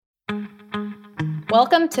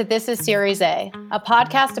Welcome to This is Series A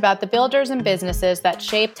podcast about the builders and businesses that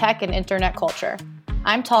shape tech and internet culture.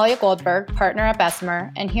 I'm Talia Goldberg, partner at Bessemer,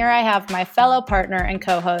 and here I have my fellow partner and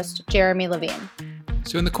co-host, Jeremy Levine.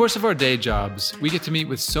 So in the course of our day jobs, we get to meet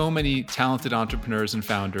with so many talented entrepreneurs and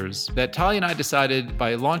founders that Talia and I decided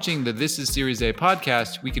by launching the This is Series A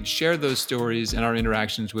podcast, we could share those stories and our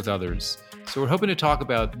interactions with others. So we're hoping to talk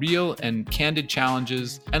about real and candid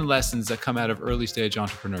challenges and lessons that come out of early stage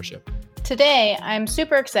entrepreneurship. Today, I'm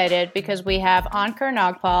super excited because we have Ankur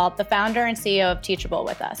Nagpal, the founder and CEO of Teachable,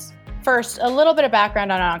 with us. First, a little bit of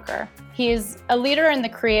background on Ankur. He's a leader in the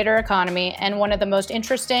creator economy and one of the most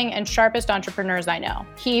interesting and sharpest entrepreneurs I know.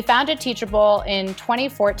 He founded Teachable in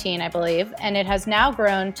 2014, I believe, and it has now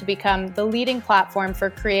grown to become the leading platform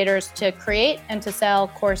for creators to create and to sell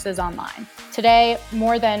courses online. Today,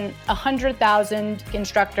 more than 100,000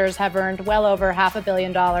 instructors have earned well over $500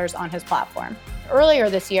 million on his platform. Earlier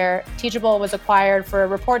this year, Teachable was acquired for a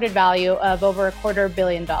reported value of over $250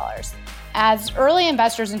 million. As early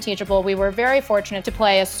investors in Teachable, we were very fortunate to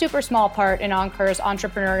play a super small part in Ankur's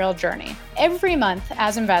entrepreneurial journey. Every month,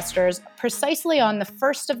 as investors, precisely on the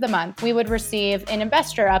first of the month, we would receive an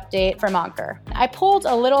investor update from Ankur. I pulled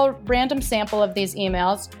a little random sample of these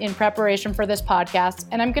emails in preparation for this podcast,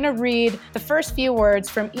 and I'm going to read the first few words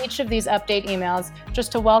from each of these update emails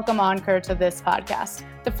just to welcome Ankur to this podcast.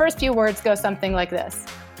 The first few words go something like this: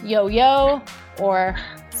 yo yo, or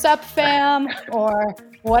sup fam, or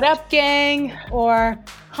what up gang, or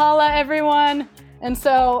holla everyone. And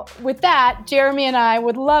so with that, Jeremy and I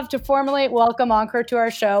would love to formally welcome Ankur to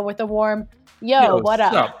our show with a warm yo what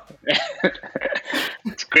up?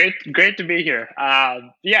 It's great to be here.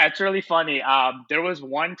 Yeah, it's really funny. There was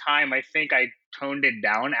one time I think I toned it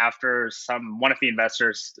down after one of the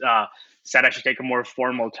investors said I should take a more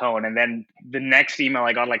formal tone. And then the next email,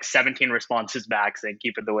 I got like 17 responses back saying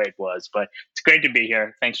keep it the way it was. But it's great to be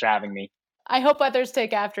here. Thanks for having me. I hope others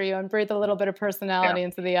take after you and breathe a little bit of personality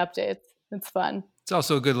into the updates. It's fun. It's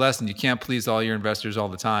also a good lesson. You can't please all your investors all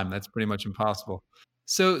the time. That's pretty much impossible.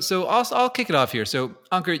 So I'll kick it off here. So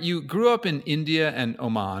Ankur, you grew up in India and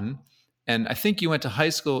Oman, and I think you went to high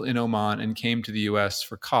school in Oman and came to the US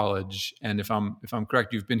for college. And if I'm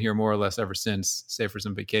correct, you've been here more or less ever since, save for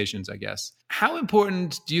some vacations, I guess. How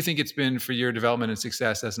important do you think it's been for your development and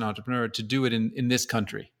success as an entrepreneur to do it in this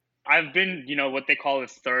country? I've been, what they call a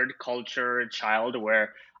third culture child,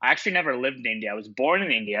 where I actually never lived in India. I was born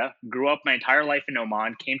in India, grew up my entire life in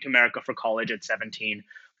Oman, came to America for college at 17,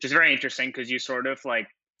 which is very interesting because you sort of like,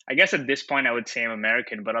 I guess at this point I would say I'm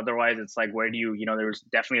American, but otherwise it's like, where do you, there was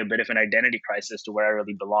definitely a bit of an identity crisis to where I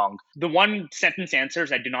really belong. The one sentence answer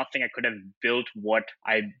is I do not think I could have built what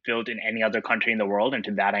I built in any other country in the world. And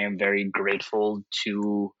to that, I am very grateful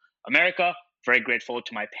to America, very grateful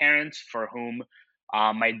to my parents for whom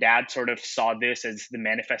my dad sort of saw this as the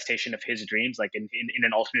manifestation of his dreams. Like in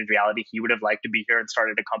an alternate reality, he would have liked to be here and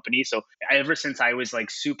started a company. So ever since I was like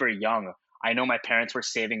super young, I know my parents were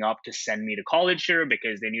saving up to send me to college here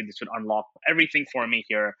because they knew this would unlock everything for me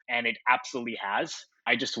here. And it absolutely has.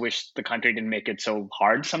 I just wish the country didn't make it so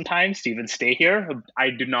hard sometimes to even stay here. I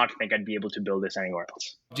do not think I'd be able to build this anywhere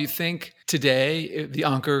else. Do you think today the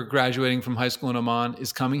Ankur graduating from high school in Oman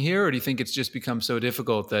is coming here, or do you think it's just become so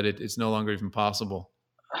difficult that it's no longer even possible?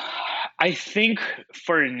 I think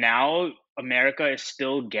for now, America is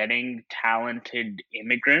still getting talented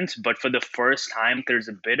immigrants, but for the first time, there's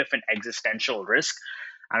a bit of an existential risk.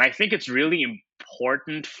 And I think it's really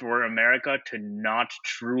important for America to not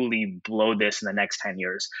truly blow this in the next 10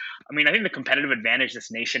 years. I mean, I think the competitive advantage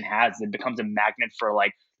this nation has, it becomes a magnet for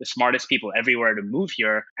like the smartest people everywhere to move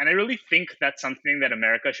here. And I really think that's something that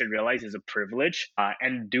America should realize is a privilege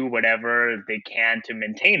and do whatever they can to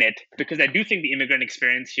maintain it. Because I do think the immigrant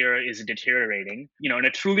experience here is deteriorating. In a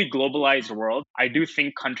truly globalized world, I do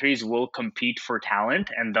think countries will compete for talent.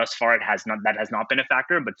 And thus far, that has not been a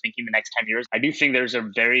factor. But thinking the next 10 years, I do think there's a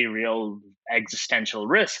very real existential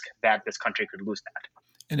risk that this country could lose that.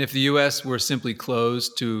 And if the US were simply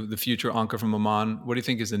closed to the future Ankur from Oman, what do you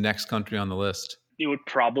think is the next country on the list? It would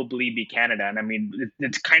probably be Canada. And I mean,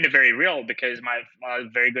 it's kind of very real because a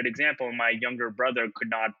very good example, my younger brother could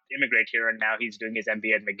not immigrate here and now he's doing his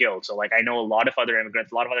MBA at McGill. So like I know a lot of other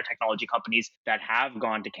immigrants, a lot of other technology companies that have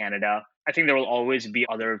gone to Canada. I think there will always be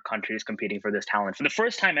other countries competing for this talent. For the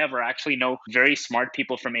first time ever, I actually know very smart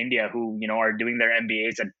people from India who, are doing their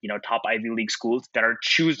MBAs at, top Ivy League schools that are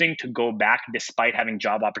choosing to go back despite having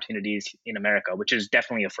job opportunities in America, which is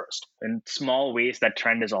definitely a first. In small ways, that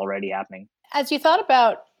trend is already happening. As you thought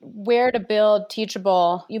about where to build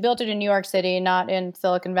Teachable. You built it in New York City, not in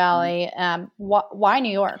Silicon Valley. Why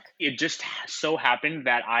New York? It just so happened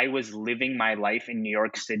that I was living my life in New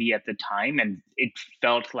York City at the time, and it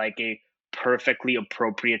felt like a perfectly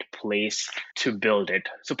appropriate place to build it.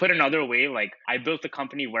 So put another way, like I built the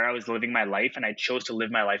company where I was living my life, and I chose to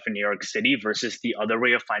live my life in New York City versus the other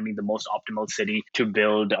way of finding the most optimal city to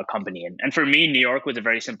build a company in. And for me, New York was a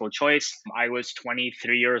very simple choice. I was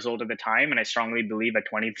 23 years old at the time, and I strongly believe at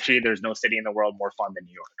 23, there's no city in the world more fun than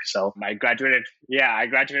New York. So I graduated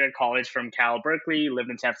college from Cal Berkeley, lived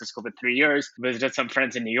in San Francisco for 3 years, visited some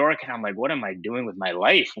friends in New York, and I'm like, what am I doing with my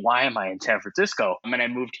life? Why am I in San Francisco? And I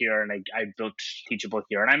moved here, and I built Teachable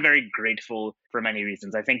here. And I'm very grateful for many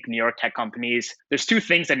reasons. I think New York tech companies, there's two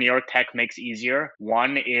things that New York tech makes easier.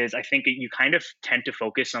 One is I think you kind of tend to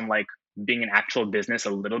focus on like being an actual business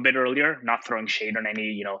a little bit earlier, not throwing shade on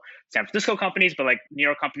any, San Francisco companies, but like New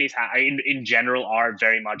York companies in general are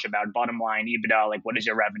very much about bottom line, EBITDA, like what is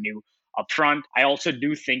your revenue upfront. I also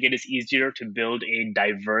do think it is easier to build a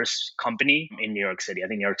diverse company in New York City. I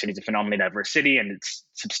think New York City is a phenomenally diverse city, and it's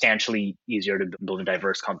substantially easier to build a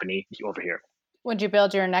diverse company over here. Would you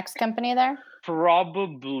build your next company there?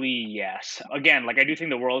 Probably yes. Again, like I do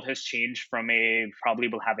think the world has changed from probably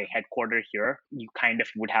will have a headquarter here. You kind of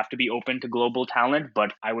would have to be open to global talent,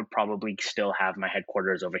 but I would probably still have my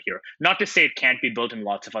headquarters over here. Not to say it can't be built in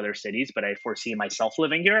lots of other cities, but I foresee myself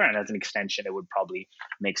living here, and as an extension, it would probably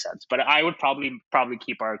make sense. But I would probably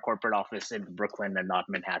keep our corporate office in Brooklyn and not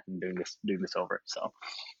Manhattan doing this over. So.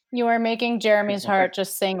 You are making Jeremy's heart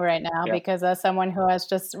just sing right now, Yeah. Because as someone who has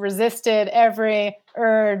just resisted every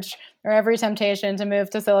urge or every temptation to move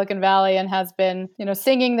to Silicon Valley and has been,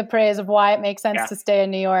 singing the praise of why it makes sense to stay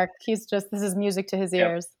in New York, this is music to his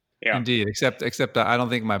ears. Yeah. Indeed, except that I don't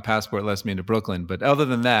think my passport lets me into Brooklyn. But other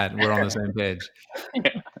than that, we're on the same page.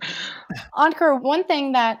 Ankur, one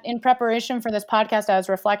thing that in preparation for this podcast I was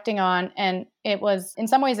reflecting on, and it was, in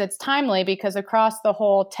some ways, it's timely because across the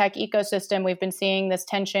whole tech ecosystem, we've been seeing this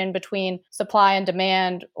tension between supply and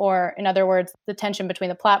demand, or in other words, the tension between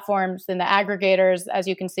the platforms and the aggregators, as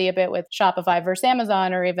you can see a bit with Shopify versus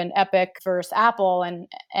Amazon, or even Epic versus Apple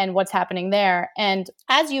and what's happening there. And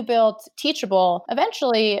as you built Teachable,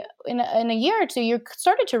 eventually in a year or two, you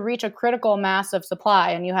started to reach a critical mass of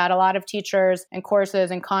supply, and you had a lot of teachers and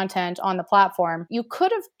courses and content on the platform. You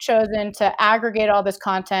could have chosen to aggregate all this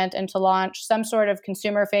content and to launch some sort of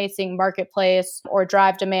consumer-facing marketplace or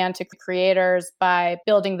drive demand to creators by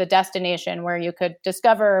building the destination where you could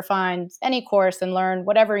discover or find any course and learn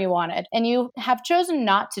whatever you wanted. And you have chosen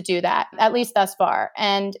not to do that, at least thus far.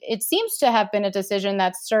 And it seems to have been a decision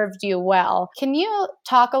that's served you well. Can you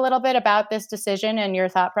talk a little bit about this decision and your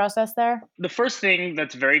thought process there? The first thing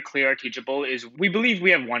that's very clear at Teachable is we believe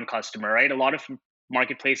we have one customer, right? A lot of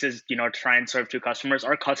marketplaces, try and serve two customers.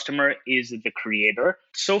 Our customer is the creator.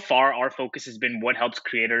 So far, our focus has been what helps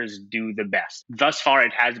creators do the best. Thus far,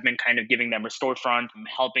 it has been kind of giving them a storefront,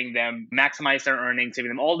 helping them maximize their earnings, giving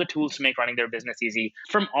them all the tools to make running their business easy.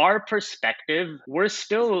 From our perspective, we're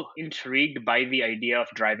still intrigued by the idea of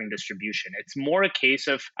driving distribution. It's more a case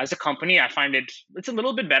of, as a company, I find it's a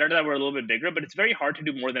little bit better that we're a little bit bigger, but it's very hard to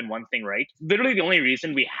do more than one thing right. Literally, the only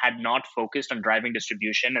reason we had not focused on driving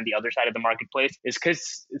distribution and the other side of the marketplace is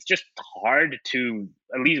because it's just hard to,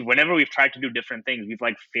 at least whenever we've tried to do different things, we've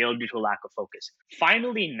failed due to a lack of focus.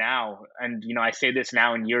 Finally now, and I say this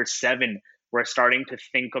now in year 7, we're starting to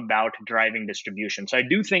think about driving distribution. So I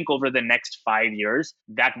do think over the next 5 years,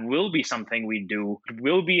 that will be something we do. It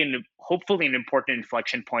will be hopefully an important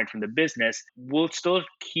inflection point from the business. We'll still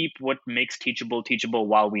keep what makes Teachable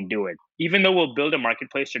while we do it. Even though we'll build a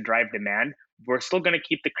marketplace to drive demand, we're still going to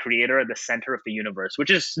keep the creator at the center of the universe,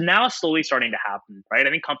 which is now slowly starting to happen, right?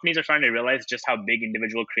 I think companies are starting to realize just how big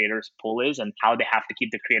individual creators' pull is and how they have to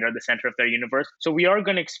keep the creator at the center of their universe. So we are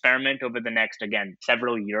going to experiment over the next, again,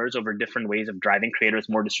 several years over different ways of driving creators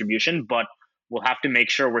more distribution, but we'll have to make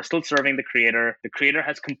sure we're still serving the creator. The creator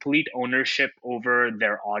has complete ownership over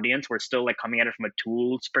their audience. We're still coming at it from a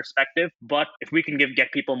tools perspective. But if we can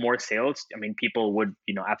get people more sales, people would,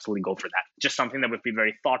 absolutely go for that. Just something that we'd be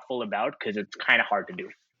very thoughtful about because it's kind of hard to do.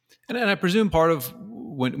 And I presume part of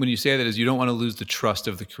when you say that is you don't want to lose the trust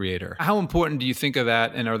of the creator. How important do you think of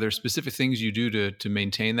that? And are there specific things you do to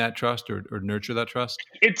maintain that trust or nurture that trust?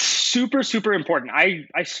 It's super, super important.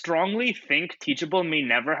 I strongly think Teachable may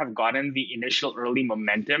never have gotten the initial early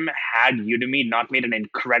momentum had Udemy not made an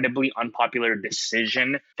incredibly unpopular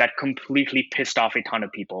decision that completely pissed off a ton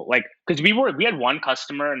of people. Because because we had one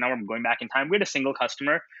customer, and now I'm going back in time. We had a single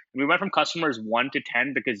customer, and we went from customers 1 to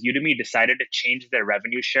 10 because Udemy decided to change their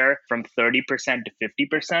revenue share from 30% to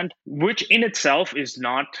 50%, which in itself is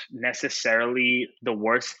not necessarily the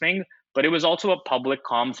worst thing. But it was also a public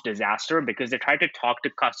comms disaster because they tried to talk to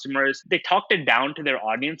customers. They talked it down to their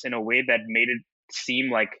audience in a way that made it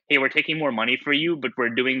seem like, hey, we're taking more money for you, but we're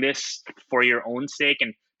doing this for your own sake.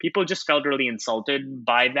 And people just felt really insulted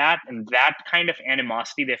by that. And that kind of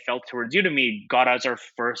animosity they felt towards Udemy got us our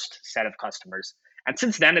first set of customers. And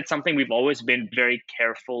since then, it's something we've always been very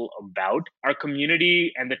careful about. Our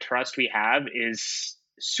community and the trust we have is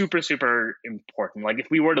super, super important. Like if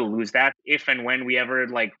we were to lose that, if and when we ever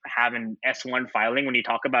like have an S1 filing, when you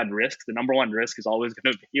talk about risks, the number one risk is always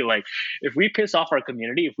going to be like, if we piss off our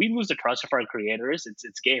community, if we lose the trust of our creators,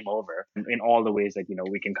 it's game over in all the ways that,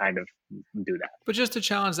 we can kind of do that. But just to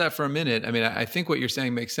challenge that for a minute, I mean, I think what you're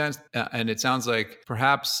saying makes sense. And it sounds like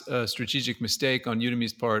perhaps a strategic mistake on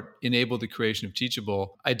Udemy's part enabled the creation of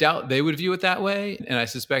Teachable. I doubt they would view it that way. And I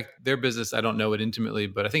suspect their business, I don't know it intimately,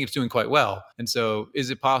 but I think it's doing quite well. And so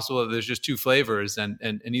is it possible that there's just two flavors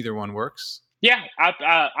and either one works? Yeah,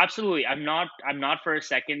 absolutely. I'm not for a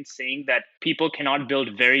second saying that people cannot build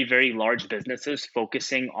very, very large businesses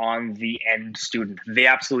focusing on the end student. They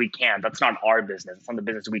absolutely can. That's not our business. It's not the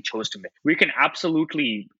business we chose to make. We can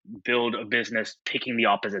absolutely build a business taking the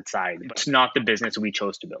opposite side, but it's not the business we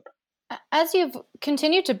chose to build. As you've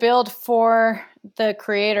continued to build for the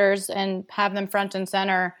creators and have them front and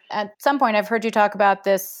center, at some point I've heard you talk about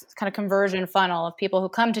this kind of conversion funnel of people who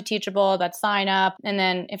come to Teachable that sign up. And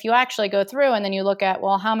then if you actually go through and then you look at,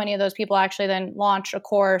 well, how many of those people actually then launch a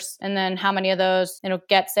course, and then how many of those,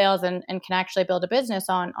 get sales and can actually build a business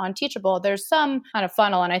on Teachable, there's some kind of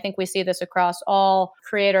funnel. And I think we see this across all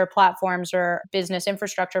creator platforms or business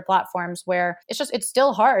infrastructure platforms where it's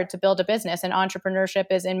still hard to build a business, and entrepreneurship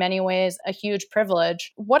is in many ways a huge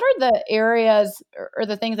privilege. What are the areas or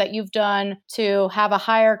the things that you've done to have a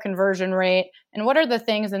higher conversion rate? And what are the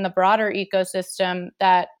things in the broader ecosystem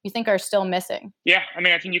that you think are still missing? Yeah, I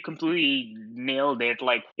mean, I think you completely nailed it.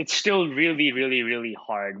 Like, it's still really, really, really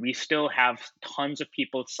hard. We still have tons of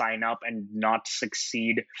people sign up and not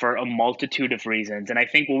succeed for a multitude of reasons. And I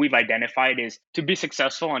think what we've identified is to be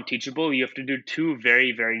successful on Teachable, you have to do two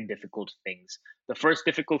very, very difficult things. The first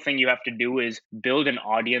difficult thing you have to do is build an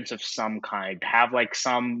audience of some kind, have like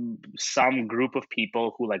some group of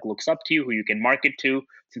people who like looks up to you, who you can market to,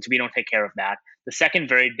 since we don't take care of that. The second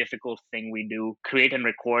very difficult thing we do, create and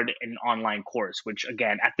record an online course, which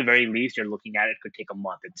again, at the very least, you're looking at it could take a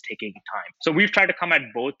month. It's taking time. So we've tried to come at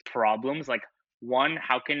both problems. Like, one,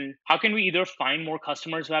 how can we either find more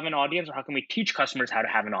customers who have an audience, or how can we teach customers how to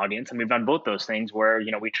have an audience? And we've done both those things where,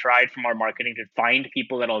 we tried from our marketing to find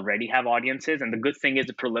people that already have audiences. And the good thing is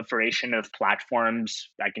the proliferation of platforms.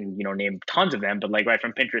 I can, name tons of them, but like right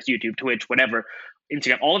from Pinterest, YouTube, Twitch, whatever,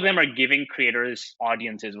 Instagram, all of them are giving creators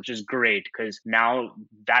audiences, which is great because now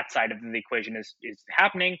that side of the equation is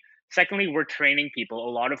happening. Secondly, we're training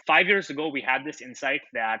people. 5 years ago, we had this insight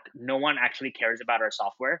that no one actually cares about our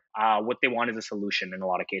software. What they want is a solution in a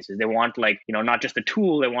lot of cases. They want not just the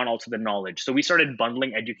tool, they want also the knowledge. So we started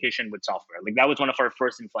bundling education with software. Like that was one of our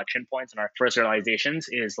first inflection points and our first realizations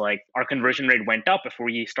is like our conversion rate went up if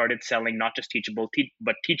we started selling not just Teachable,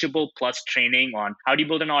 but Teachable plus training on how do you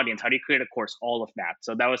build an audience, how do you create a course, all of that.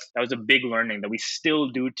 So that was a big learning that we still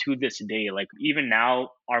do to this day. Like even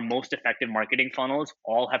now, our most effective marketing funnels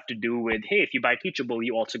all have to do with, hey, if you buy Teachable,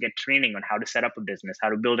 you also get training on how to set up a business, how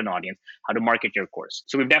to build an audience, how to market your course.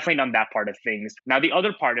 So we've definitely done that part of things. Now, the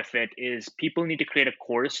other part of it is people need to create a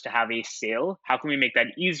course to have a sale. How can we make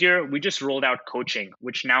that easier? We just rolled out coaching,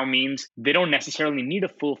 which now means they don't necessarily need a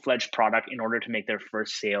full-fledged product in order to make their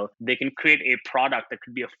first sale. They can create a product that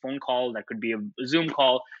could be a phone call, that could be a Zoom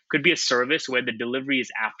call, could be a service where the delivery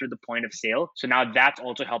is after the point of sale. So now that's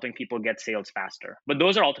also helping people get sales faster. But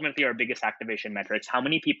those are ultimately our biggest activation metrics. How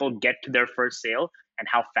many people get to their first sale and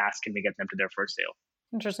how fast can we get them to their first sale?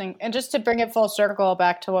 Interesting. And just to bring it full circle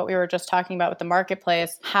back to what we were just talking about with the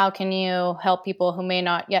marketplace, how can you help people who may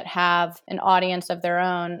not yet have an audience of their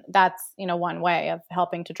own? That's, one way of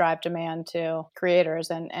helping to drive demand to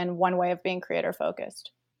creators and one way of being creator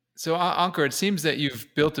focused. So Ankur, it seems that you've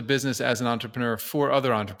built a business as an entrepreneur for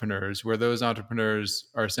other entrepreneurs, where those entrepreneurs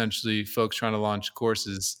are essentially folks trying to launch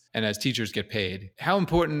courses and as teachers get paid. How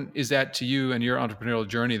important is that to you and your entrepreneurial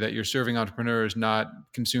journey that you're serving entrepreneurs, not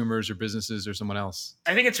consumers or businesses or someone else?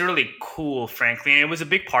 I think it's really cool, frankly. And it was a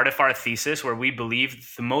big part of our thesis where we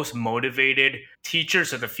believe the most motivated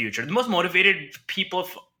teachers of the future, the most motivated people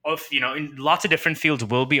of, in lots of different fields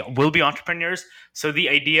will be entrepreneurs. So the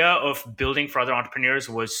idea of building for other entrepreneurs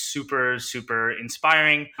was super, super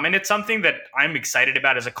inspiring. I mean, it's something that I'm excited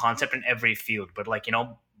about as a concept in every field, but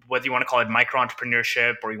whether you want to call it micro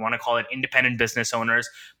entrepreneurship or you want to call it independent business owners,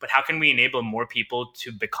 but how can we enable more people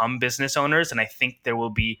to become business owners? And I think there will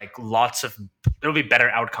be better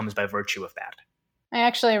outcomes by virtue of that. I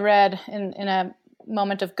actually read in a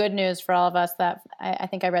moment of good news for all of us that I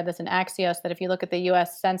think I read this in Axios, that if you look at the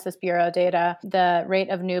U.S. Census Bureau data, the rate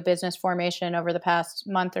of new business formation over the past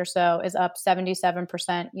month or so is up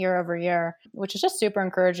 77% year over year, which is just super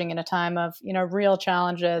encouraging in a time of, real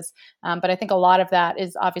challenges. But I think a lot of that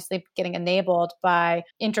is obviously getting enabled by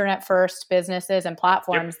internet first businesses and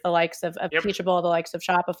platforms, the likes of Teachable, the likes of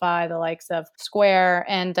Shopify, the likes of Square.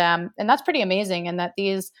 And that's pretty amazing. And that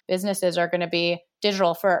these businesses are going to be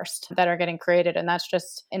digital first that are getting created. And that's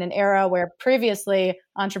just in an era where previously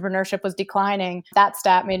entrepreneurship was declining. That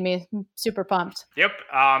stat made me super pumped. Yep.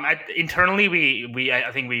 Internally,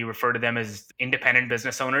 I think we refer to them as independent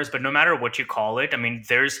business owners, but no matter what you call it, I mean,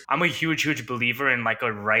 I'm a huge believer in like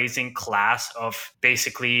a rising class of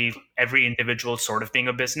basically every individual sort of being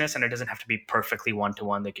a business. And it doesn't have to be perfectly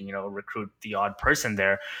one-to-one. They can, recruit the odd person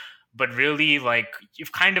there. But really, like,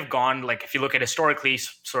 you've kind of gone, like, if you look at historically,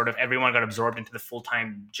 sort of everyone got absorbed into the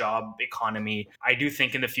full-time job economy. I do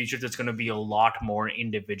think in the future, there's going to be a lot more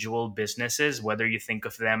individual businesses, whether you think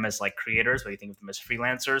of them as like creators, whether you think of them as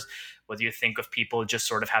freelancers, whether you think of people just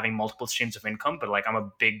sort of having multiple streams of income. But like, I'm a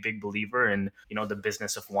big believer in, the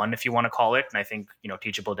business of one, if you want to call it. And I think,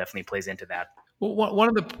 Teachable definitely plays into that. Well, one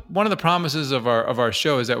of the promises of our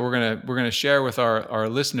show is that we're gonna share with our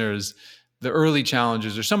listeners the early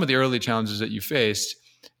challenges, or some of the early challenges that you faced.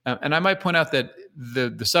 And I might point out that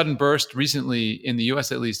the sudden burst recently, in the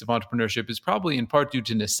US at least, of entrepreneurship is probably in part due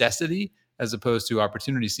to necessity as opposed to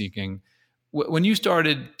opportunity seeking. When you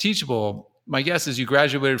started Teachable, my guess is you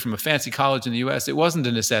graduated from a fancy college in the US. It wasn't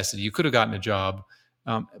a necessity. You could have gotten a job,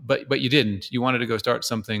 but you didn't. You wanted to go start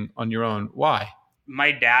something on your own. Why?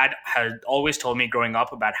 My dad had always told me growing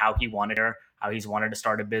up about how he's wanted to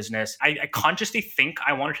start a business. I consciously think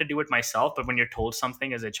I wanted to do it myself, but when you're told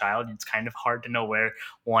something as a child, it's kind of hard to know where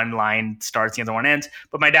one line starts, the other one ends.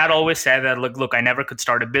 But my dad always said that, look, I never could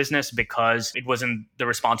start a business because it wasn't the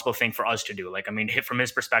responsible thing for us to do. Like, I mean, from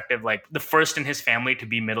his perspective, like the first in his family to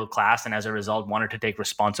be middle class, and as a result, wanted to take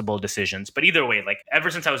responsible decisions. But either way, like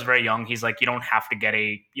ever since I was very young, he's like, you don't have to get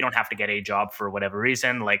a job for whatever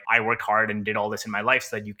reason. Like, I worked hard and did all this in my life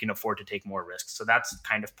so that you can afford to take more risks. So that's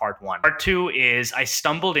kind of part one. Part two is I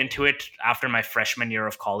stumbled into it after my freshman year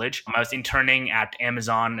of college. I was interning at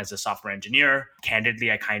Amazon as a software engineer.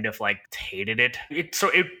 Candidly, I kind of like hated it. It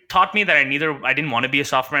taught me that I didn't want to be a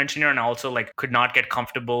software engineer, and I also like could not get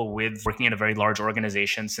comfortable with working in a very large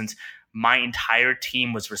organization, since my entire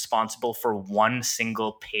team was responsible for one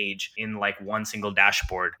single page in like one single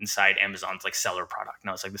dashboard inside Amazon's like seller product. And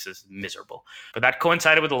I was like, this is miserable. But that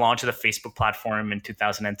coincided with the launch of the Facebook platform in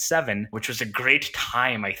 2007, which was a great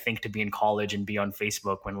time, I think, to be in college and be on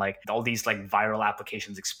Facebook when like all these like viral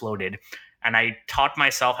applications exploded. And I taught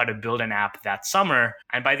myself how to build an app that summer.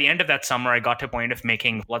 And by the end of that summer, I got to a point of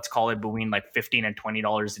making, let's call it between like $15 and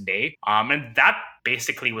 $20 a day. And that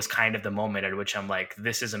basically was kind of the moment at which I'm like,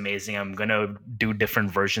 this is amazing. I'm going to do different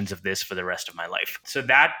versions of this for the rest of my life. So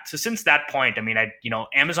since that point, I mean,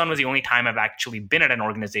 Amazon was the only time I've actually been at an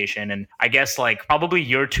organization. And I guess like probably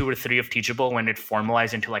year 2 or 3 of Teachable, when it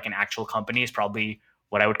formalized into like an actual company, is probably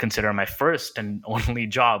what I would consider my first and only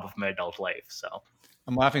job of my adult life. So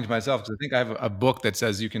I'm laughing to myself because I think I have a book that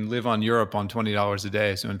says you can live on Europe on $20 a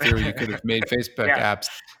day. So in theory, you could have made Facebook apps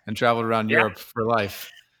and traveled around Europe for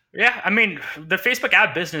life. Yeah, I mean, the Facebook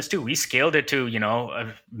app business too, we scaled it to,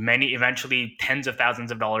 eventually tens of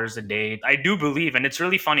thousands of dollars a day. I do believe, and it's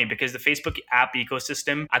really funny because the Facebook app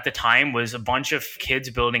ecosystem at the time was a bunch of kids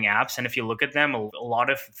building apps. And if you look at them, a lot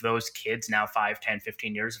of those kids now 5, 10,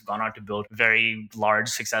 15 years have gone on to build very large,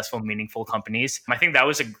 successful, meaningful companies. I think that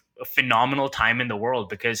was a phenomenal time in the world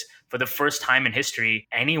because for the first time in history,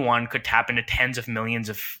 anyone could tap into tens of millions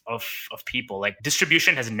of people. Like,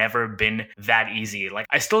 distribution has never been that easy. Like,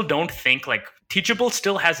 I still don't think like Teachable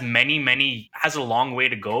still has has a long way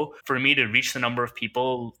to go for me to reach the number of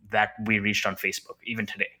people that we reached on Facebook, even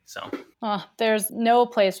today. So there's no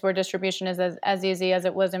place where distribution is as easy as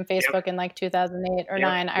it was in Facebook in like 2008 or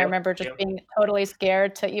 9. I remember just being totally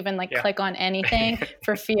scared to even click on anything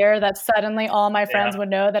for fear that suddenly all my friends would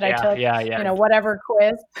know that I took, whatever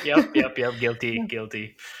quiz. Yep.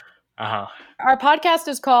 Guilty. Uh-huh. Our podcast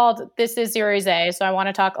is called This is Series A. So I want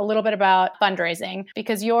to talk a little bit about fundraising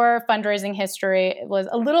because your fundraising history was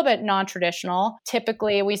a little bit non-traditional.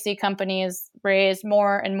 Typically, we see companies raise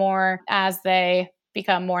more and more as they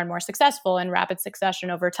become more and more successful in rapid succession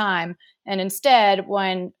over time. And instead,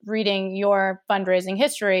 when reading your fundraising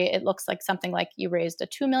history, it looks like something like you raised a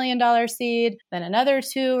 $2 million seed, then another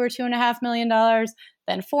 $2 or $2.5 million,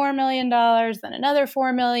 then $4 million, then another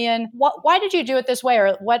 $4 million. Why did you do it this way?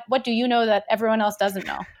 Or what do you know that everyone else doesn't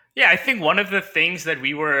know? Yeah, I think one of the things that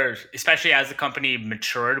we were, especially as the company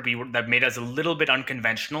matured, that made us a little bit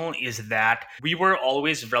unconventional is that we were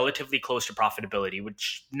always relatively close to profitability,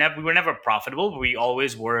 which we were never profitable, but we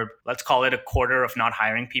always were, let's call it a quarter of not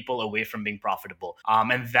hiring people away from being profitable.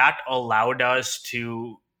 And that allowed us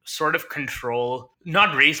to sort of control,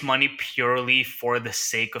 not raise money purely for the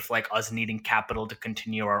sake of like us needing capital to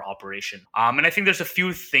continue our operation. And I think there's a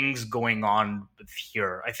few things going on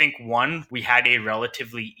here. I think one, we had a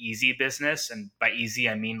relatively easy business. And by easy,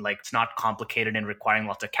 I mean like it's not complicated and requiring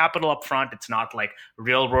lots of capital up front. It's not like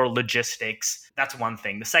real world logistics. That's one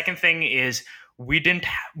thing. The second thing is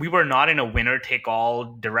we were not in a winner take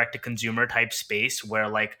all direct to consumer type space where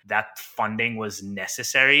like that funding was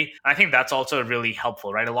necessary. And I think that's also really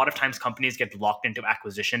helpful, right? A lot of times companies get locked into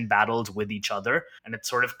acquisition battles with each other, and it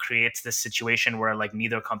sort of creates this situation where like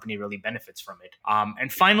neither company really benefits from it.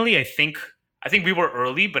 And finally, I think we were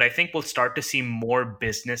early, but I think we'll start to see more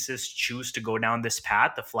businesses choose to go down this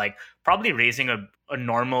path of like probably raising a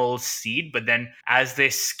normal seed, but then as they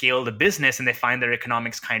scale the business and they find their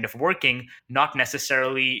economics kind of working, not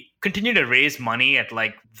necessarily continue to raise money at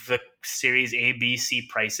like the series A, B, C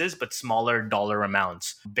prices, but smaller dollar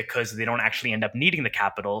amounts because they don't actually end up needing the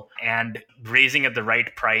capital. And raising at the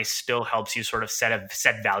right price still helps you sort of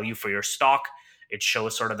set value for your stock. It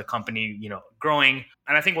shows sort of the company, growing.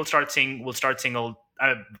 And I think we'll start seeing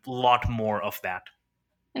a lot more of that.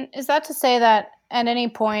 And is that to say that at any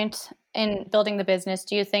point in building the business,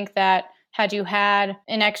 do you think that had you had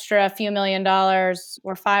an extra few $1 million or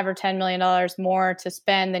 $5 or $10 million more to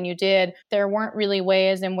spend than you did, there weren't really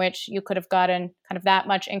ways in which you could have gotten kind of that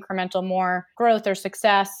much incremental more growth or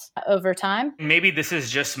success over time? Maybe this is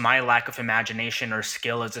just my lack of imagination or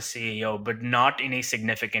skill as a CEO, but not in a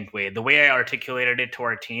significant way. The way I articulated it to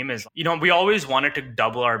our team is, we always wanted to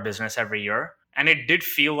double our business every year. And it did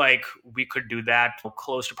feel like we could do that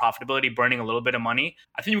close to profitability, burning a little bit of money.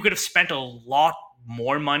 I think we could have spent a lot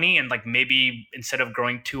more money and like maybe instead of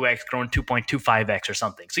growing 2x, grown 2.25x or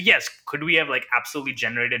something. So yes, could we have like absolutely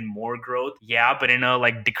generated more growth? Yeah, but in a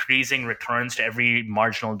like decreasing returns to every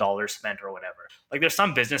marginal dollar spent or whatever. Like there's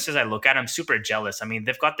some businesses I look at, I'm super jealous. I mean,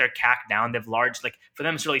 they've got their CAC down. They've for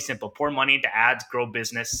them, it's really simple. Pour money into ads, grow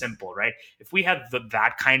business, simple, right? If we had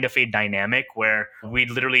that kind of a dynamic where we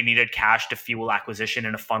literally needed cash to fuel acquisition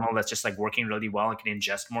in a funnel that's just like working really well and can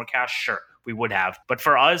ingest more cash, sure, we would have. But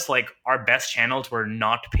for us, like our best channels were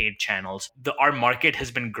not paid channels. Our market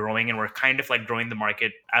has been growing and we're kind of like growing the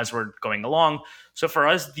market as we're going along. So for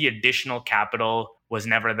us, the additional capital was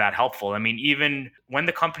never that helpful. I mean, even when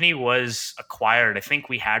the company was acquired, I think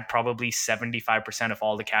we had probably 75% of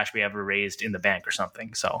all the cash we ever raised in the bank or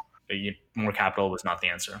something. So more capital was not the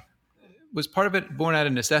answer. Was part of it born out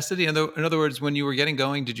of necessity? In other words, when you were getting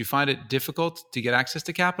going, did you find it difficult to get access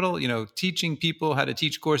to capital? Teaching people how to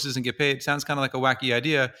teach courses and get paid sounds kind of like a wacky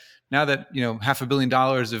idea. Now that, $500 million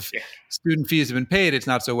of student fees have been paid, it's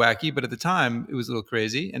not so wacky. But at the time, it was a little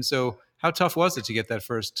crazy. And so how tough was it to get that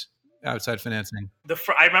first outside financing?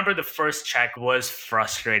 I remember the first check was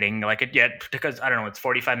frustrating. Because I don't know, it's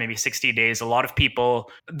 45, maybe 60 days. A lot of people,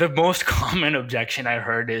 the most common objection I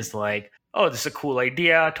heard is like, oh, this is a cool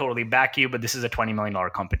idea, totally back you, but this is a $20 million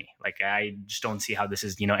company. Like, I just don't see how this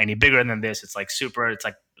is, any bigger than this. It's like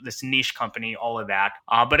this niche company, all of that.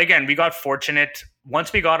 But again, we got fortunate.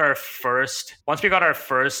 Once we got our first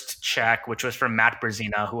check, which was from Matt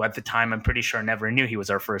Brzezina, who at the time, I'm pretty sure never knew he was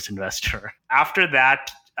our first investor. After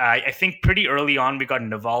that, I think pretty early on, we got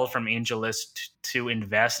Naval from AngelList to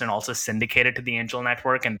invest and also syndicate it to the Angel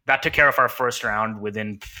Network. And that took care of our first round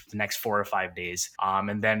within the next 4 or 5 days.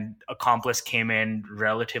 And then Accomplice came in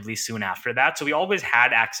relatively soon after that. So we always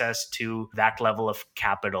had access to that level of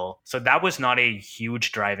capital. So that was not a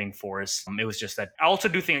huge driving force. It was just that I also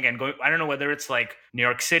do think, again, I don't know whether it's like New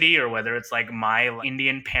York City or whether it's like my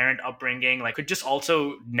Indian parent upbringing, like could just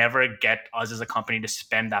also never get us as a company to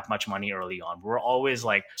spend that much money early on. We're always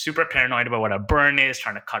like super paranoid about what our burn is,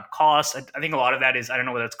 trying to cut costs. I think a lot of that is, I don't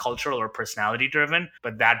know whether it's cultural or personality driven,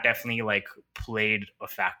 but that definitely like played a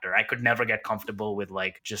factor. I could never get comfortable with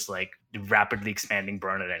just rapidly expanding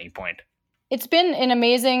burn at any point. It's been an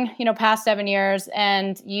amazing, past 7 years,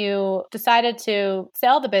 and you decided to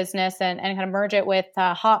sell the business and kind of merge it with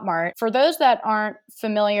Hotmart. For those that aren't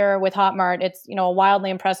familiar with Hotmart, it's, a wildly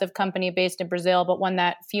impressive company based in Brazil, but one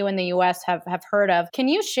that few in the US have heard of. Can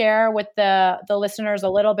you share with the listeners a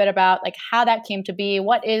little bit about like how that came to be?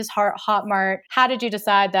 What is Hotmart? How did you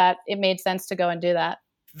decide that it made sense to go and do that?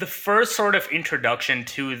 The first sort of introduction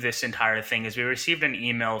to this entire thing is we received an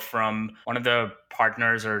email from one of the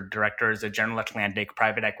partners or directors at General Atlantic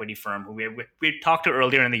private equity firm who we talked to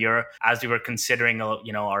earlier in the year as we were considering,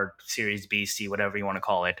 our Series B, C, whatever you want to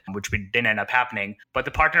call it, which we didn't end up happening. But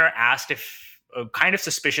the partner asked if a kind of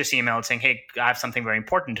suspicious email saying, "Hey, I have something very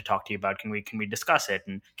important to talk to you about. Can we discuss it?"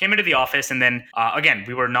 And came into the office, and then again,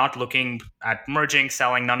 we were not looking at merging,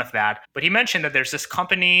 selling, none of that. But he mentioned that there's this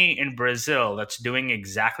company in Brazil that's doing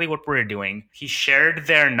exactly what we're doing. He shared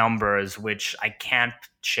their numbers, which I can't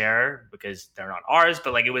share because they're not ours,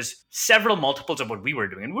 but like it was several multiples of what we were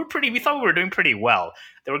doing, and we thought we were doing pretty well.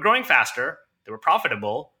 They were growing faster, they were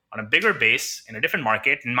profitable, on a bigger base in a different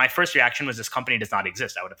market. And my first reaction was, this company does not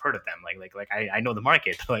exist. I would have heard of them. I know the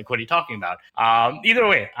market. Like, what are you talking about? Either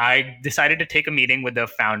way, I decided to take a meeting with the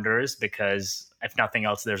founders because if nothing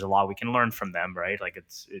else, there's a lot we can learn from them, right? Like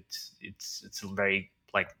it's very,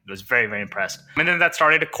 I was very, very impressed. And then that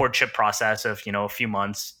started a courtship process of, a few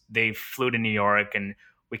months. They flew to New York and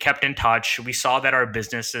we kept in touch. We saw that our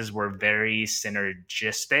businesses were very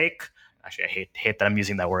synergistic. Actually, I hate that I'm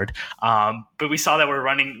using that word. But we saw that we're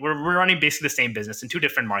running basically the same business in two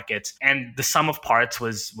different markets, and the sum of parts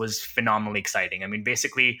was phenomenally exciting. I mean,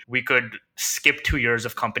 basically, we could skip 2 years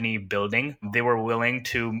of company building. They were willing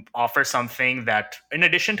to offer something that, in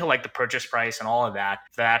addition to like the purchase price and all of that,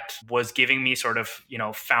 that was giving me sort of,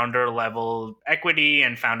 founder level equity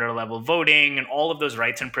and founder level voting and all of those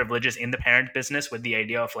rights and privileges in the parent business, with the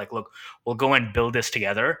idea of like, look, we'll go and build this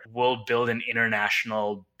together. We'll build an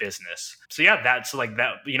international business. So yeah, that's like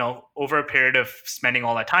that, over a period of spending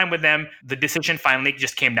all that time with them, the decision finally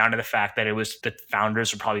just came down to the fact that it was the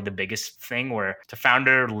founders were probably the biggest thing, where it's a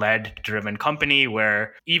founder-led driven company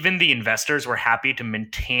where even the investors were happy to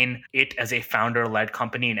maintain it as a founder-led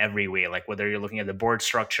company in every way. Like whether you're looking at the board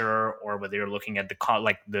structure or whether you're looking at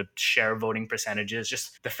the share voting percentages,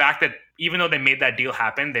 just the fact that even though they made that deal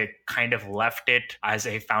happen, they kind of left it as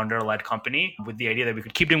a founder-led company with the idea that we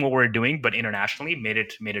could keep doing what we're doing, but internationally made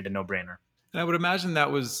it a no-brainer. And I would imagine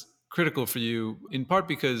that was critical for you, in part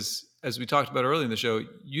because, as we talked about earlier in the show,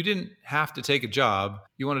 you didn't have to take a job.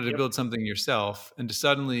 You wanted to build something yourself, and to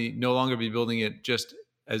suddenly no longer be building it just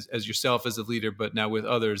as yourself as a leader, but now with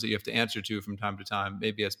others that you have to answer to from time to time,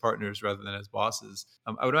 maybe as partners rather than as bosses.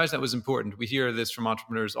 I would imagine that was important. We hear this from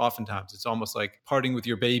entrepreneurs oftentimes. It's almost like parting with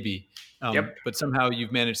your baby. But somehow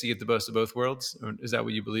you've managed to get the best of both worlds. Or is that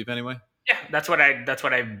what you believe anyway? Yeah, that's what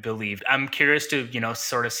I believed. I'm curious to,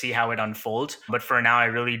 sort of see how it unfolds. But for now, I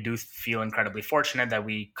really do feel incredibly fortunate that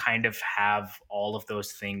we kind of have all of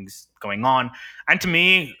those things going on. And to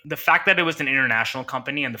me, the fact that it was an international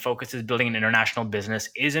company and the focus is building an international business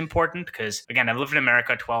is important because, again, I've lived in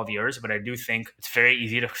America 12 years, but I do think it's very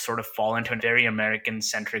easy to sort of fall into a very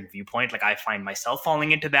American-centric viewpoint. Like I find myself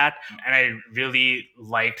falling into that. And I really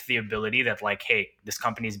liked the ability that like, hey, this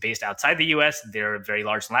company is based outside the US. They're very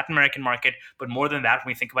large in Latin American market. But more than that,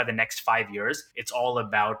 when we think about the next 5 years, it's all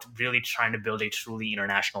about really trying to build a truly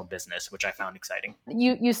international business, which I found exciting.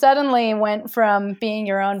 You suddenly went from being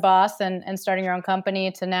your own boss and starting your own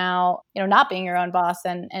company to now, not being your own boss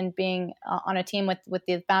and being on a team with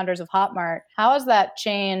the founders of Hotmart. How has that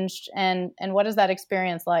changed and what is that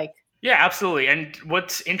experience like? Yeah, absolutely. And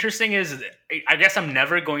what's interesting is I guess I'm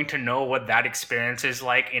never going to know what that experience is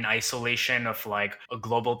like in isolation of like a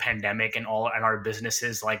global pandemic and our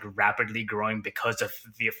businesses like rapidly growing because of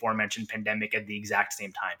the aforementioned pandemic at the exact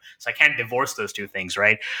same time. So I can't divorce those two things,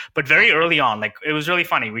 right? But very early on, like it was really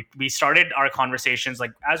funny. We started our conversations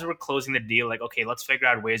like as we were closing the deal, like, okay, let's figure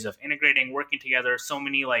out ways of integrating, working together, so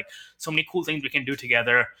many cool things we can do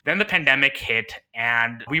together. Then the pandemic hit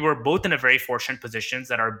and we were both in a very fortunate positions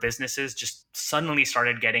that our businesses just suddenly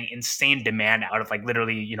started getting insane demand out of like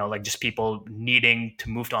literally, like just people needing to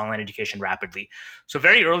move to online education rapidly. So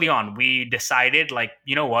very early on, we decided like,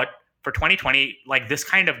 you know what, for 2020, like this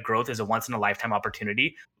kind of growth is a once in a lifetime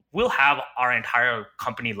opportunity. we'll have our entire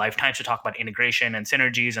company lifetime to talk about integration and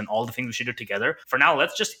synergies and all the things we should do together. For now,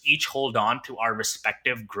 let's just each hold on to our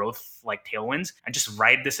respective growth like tailwinds and just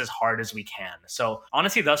ride this as hard as we can. So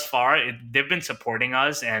honestly, thus far, they've been supporting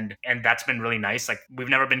us and that's been really nice. Like we've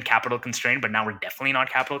never been capital constrained, but now we're definitely not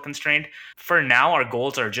capital constrained. For now, our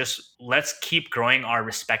goals are just let's keep growing our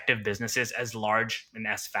respective businesses as large and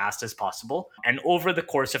as fast as possible. And over the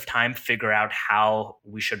course of time, figure out how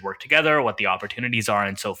we should work together, what the opportunities are,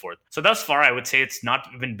 and so forth. So thus far, I would say it's not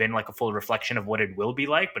even been like a full reflection of what it will be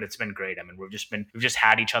like, but it's been great. I mean, we've just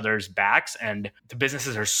had each other's backs, and the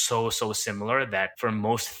businesses are so similar that for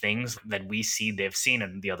most things that we see, they've seen,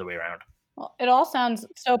 and the other way around. Well, it all sounds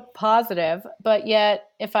so positive, but yet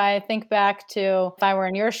if I think back to if I were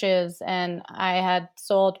in your shoes and I had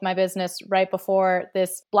sold my business right before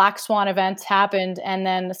this black swan event happened, and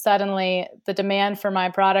then suddenly the demand for my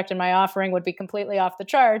product and my offering would be completely off the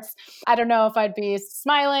charts, I don't know if I'd be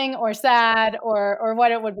smiling or sad or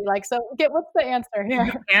what it would be like. So what's the answer here?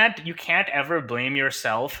 You can't ever blame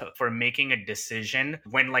yourself for making a decision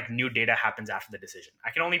when like new data happens after the decision.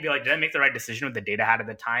 I can only be like, did I make the right decision with the data I had at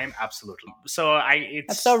the time? Absolutely. So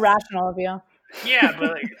that's so rational of you. Yeah,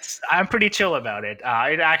 but I'm pretty chill about it.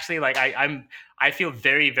 It actually I feel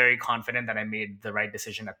very, very confident that I made the right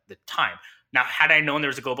decision at the time. Now, had I known there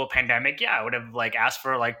was a global pandemic, yeah, I would have like asked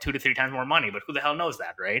for like 2 to 3 times more money, but who the hell knows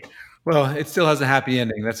that, right? Well, it still has a happy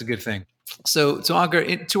ending. That's a good thing. So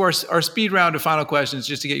Ankur, to our speed round of final questions,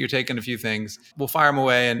 just to get your take on a few things. We'll fire them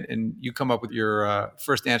away and you come up with your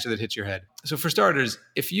first answer that hits your head. So for starters,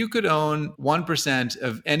 if you could own 1%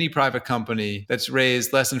 of any private company that's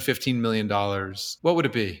raised less than $15 million, what would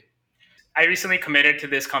it be? I recently committed to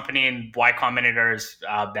this company in Y Combinator's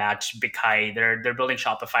batch, Bikai. They're building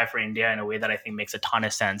Shopify for India in a way that I think makes a ton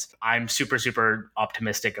of sense. I'm super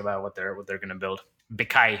optimistic about what they're going to build.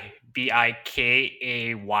 Bikai,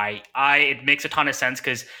 Bikayi. It makes a ton of sense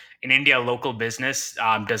because in India, local business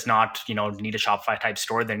does not, need a Shopify type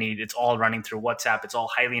store. It's all running through WhatsApp. It's all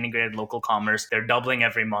highly integrated local commerce. They're doubling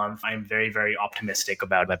every month. I'm very, very optimistic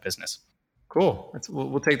about that business. Cool.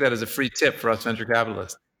 We'll take that as a free tip for us venture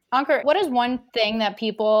capitalists. Ankur, what is one thing that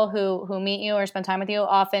people who meet you or spend time with you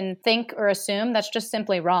often think or assume that's just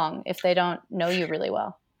simply wrong if they don't know you really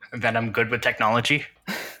well? That I'm good with technology.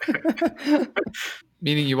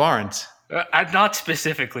 Meaning you aren't? Not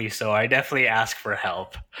specifically, so I definitely ask for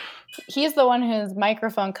help. He's the one whose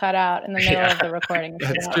microphone cut out in the middle of the recording.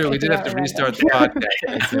 That's true. We did have to restart the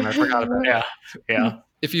podcast. I forgot about that. Yeah.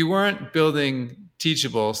 If you weren't building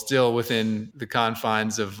Teachable still within the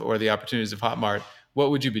confines or the opportunities of Hotmart, what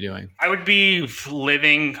would you be doing? I would be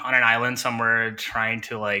living on an island somewhere trying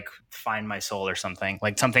to like find my soul or something,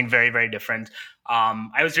 like something very, very different.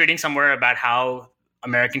 I was reading somewhere about how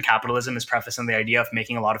American capitalism is prefaced on the idea of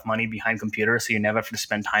making a lot of money behind computers, so you never have to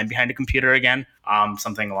spend time behind a computer again,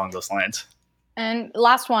 something along those lines. And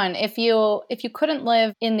last one, if you couldn't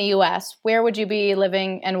live in the US, where would you be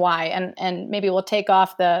living and why? And maybe we'll take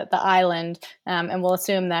off the island and we'll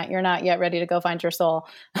assume that you're not yet ready to go find your soul.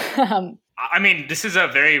 I mean, this is a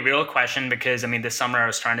very real question because, this summer I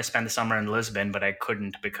was trying to spend the summer in Lisbon, but I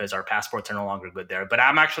couldn't because our passports are no longer good there. But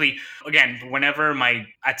I'm actually, again,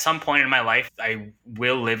 at some point in my life, I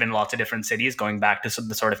will live in lots of different cities, going back to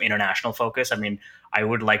the sort of international focus. I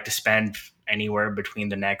would like to spend anywhere between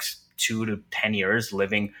the next 2 to 10 years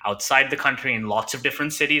living outside the country in lots of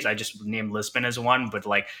different cities. I just named Lisbon as one, but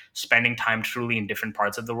like spending time truly in different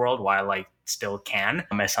parts of the world while I still can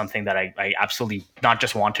is something that I absolutely not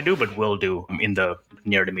just want to do, but will do in the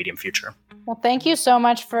near to medium future. Well, thank you so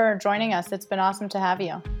much for joining us. It's been awesome to have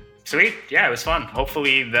you. Sweet. Yeah, it was fun.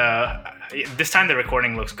 Hopefully this time the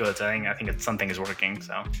recording looks good. So I think something is working.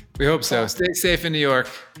 So we hope so. Stay safe in New York.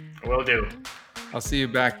 Will do. I'll see you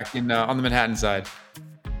back on the Manhattan side.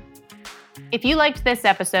 If you liked this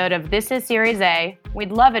episode of This is Series A,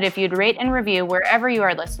 we'd love it if you'd rate and review wherever you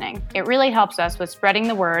are listening. It really helps us with spreading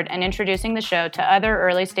the word and introducing the show to other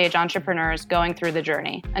early stage entrepreneurs going through the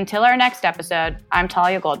journey. Until our next episode, I'm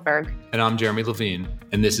Talia Goldberg. And I'm Jeremy Levine,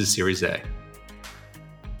 and this is Series A.